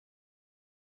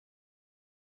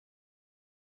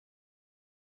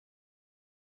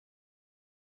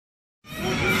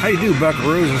How you do,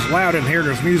 buckaroos? It's loud in here.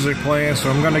 There's music playing,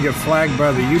 so I'm going to get flagged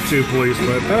by the YouTube police, but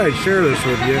I thought I'd share this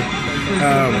with you.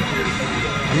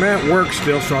 I'm at work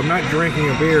still, so I'm not drinking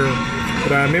a beer,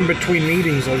 but I'm in between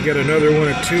meetings. I'll get another one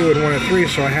at 2 and one at 3,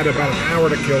 so I had about an hour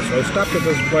to kill. So I stopped at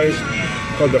this place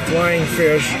called the Flying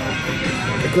Fish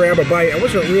to grab a bite. I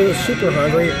wasn't really super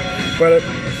hungry, but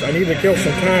I needed to kill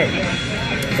some time.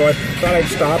 So I thought I'd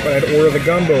stop and I'd order the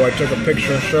gumbo. I took a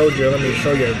picture and showed you. Let me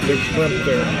show you a big shrimp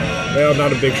there. Well,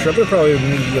 not a big shrimp. They're probably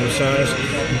medium size.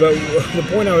 But the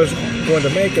point I was going to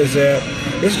make is that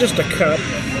this is just a cup.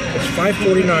 It's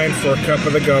 $5.49 for a cup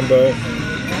of the gumbo.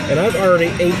 And I've already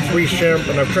ate 3 shrimp,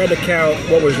 and I've tried to count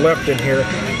what was left in here.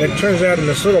 And it turns out in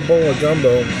this little bowl of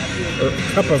gumbo, or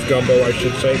cup of gumbo, I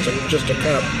should say, it's just a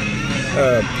cup,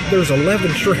 there's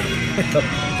 11 shrimp.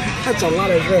 That's a lot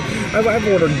of shrimp. I've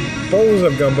ordered bowls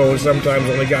of gumbo and sometimes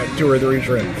only got 2 or 3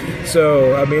 shrimp.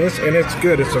 So, I mean, it's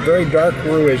good. It's a very dark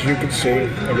roux, as you can see.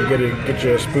 And you get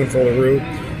you a spoonful of roux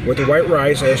with the white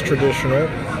rice, as traditional.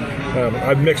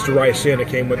 I've mixed the rice in. It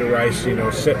came with the rice, you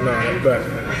know, sitting on it. But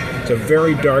it's a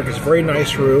very dark, it's very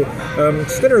nice roux.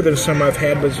 It's thinner than some I've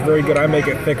had, but it's very good. I make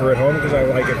it thicker at home because I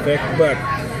like it thick. But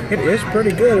it is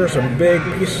pretty good. There's some big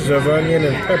pieces of onion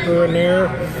and pepper in there.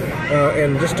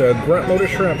 And just a grunt load of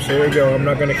shrimp. So there you go. I'm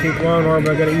not going to keep long, or I'm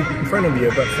not going to eat in front of you.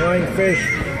 But Flying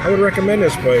Fish, I would recommend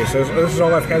this place. This is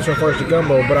all I've had so far as the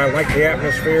gumbo, but I like the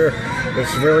atmosphere.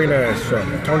 It's very nice. So,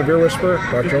 Tony Beer Whisperer.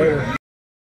 Talk to you later.